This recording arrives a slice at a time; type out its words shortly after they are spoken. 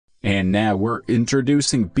And now we're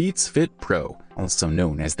introducing Beats Fit Pro, also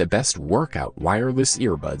known as the best workout wireless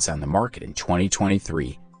earbuds on the market in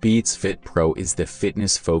 2023. Beats Fit Pro is the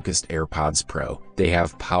fitness-focused AirPods Pro. They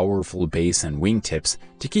have powerful base and wingtips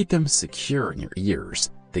to keep them secure in your ears.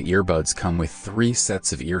 The earbuds come with 3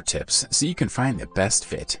 sets of ear tips, so you can find the best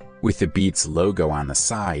fit. With the Beats logo on the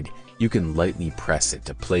side, you can lightly press it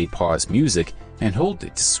to play/pause music and hold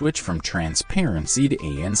it to switch from transparency to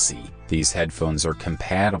ANC. These headphones are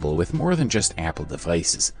compatible with more than just Apple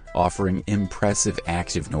devices, offering impressive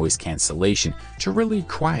active noise cancellation to really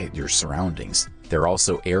quiet your surroundings. There are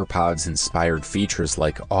also AirPods-inspired features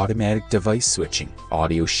like automatic device switching,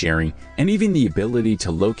 audio sharing, and even the ability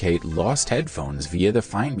to locate lost headphones via the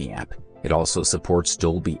Find Me app. It also supports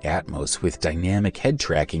Dolby Atmos with dynamic head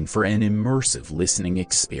tracking for an immersive listening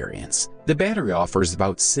experience. The battery offers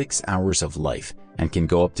about 6 hours of life and can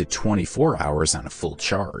go up to 24 hours on a full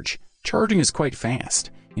charge. Charging is quite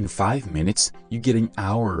fast. In 5 minutes, you get an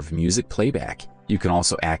hour of music playback. You can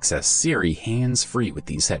also access Siri hands-free with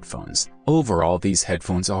these headphones. Overall, these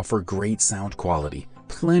headphones offer great sound quality,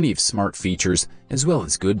 plenty of smart features, as well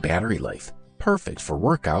as good battery life. Perfect for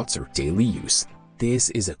workouts or daily use.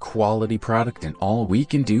 This is a quality product and all we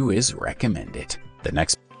can do is recommend it. The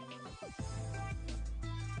next